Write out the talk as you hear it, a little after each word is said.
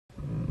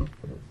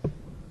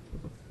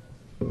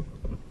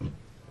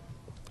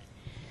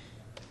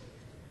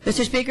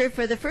Mr. Speaker,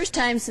 for the first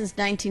time since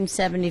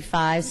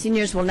 1975,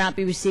 seniors will not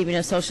be receiving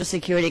a Social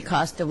Security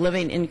cost of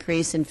living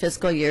increase in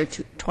fiscal year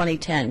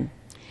 2010.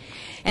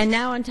 And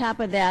now on top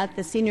of that,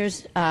 the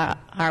seniors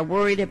are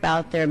worried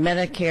about their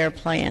Medicare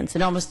plans.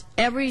 In almost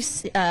every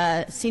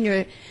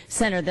senior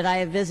center that I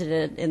have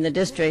visited in the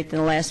district in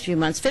the last few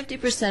months,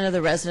 50% of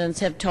the residents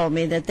have told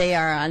me that they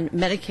are on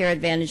Medicare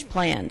Advantage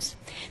plans.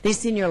 These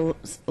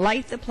seniors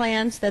like the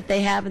plans that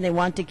they have and they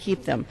want to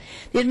keep them.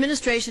 The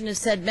administration has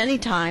said many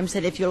times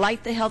that if you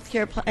like the health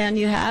care plan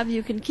you have,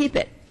 you can keep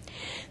it.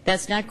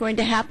 That's not going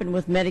to happen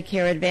with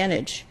Medicare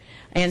Advantage.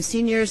 And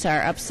seniors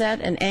are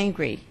upset and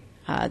angry.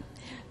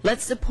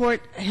 Let's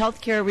support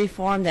health care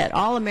reform that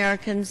all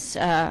Americans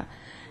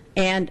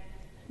and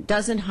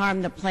doesn't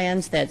harm the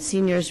plans that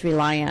seniors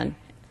rely on.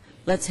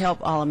 Let's help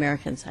all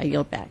Americans. I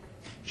yield back.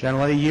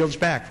 Gentlelady yields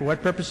back. For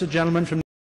what purpose the gentleman from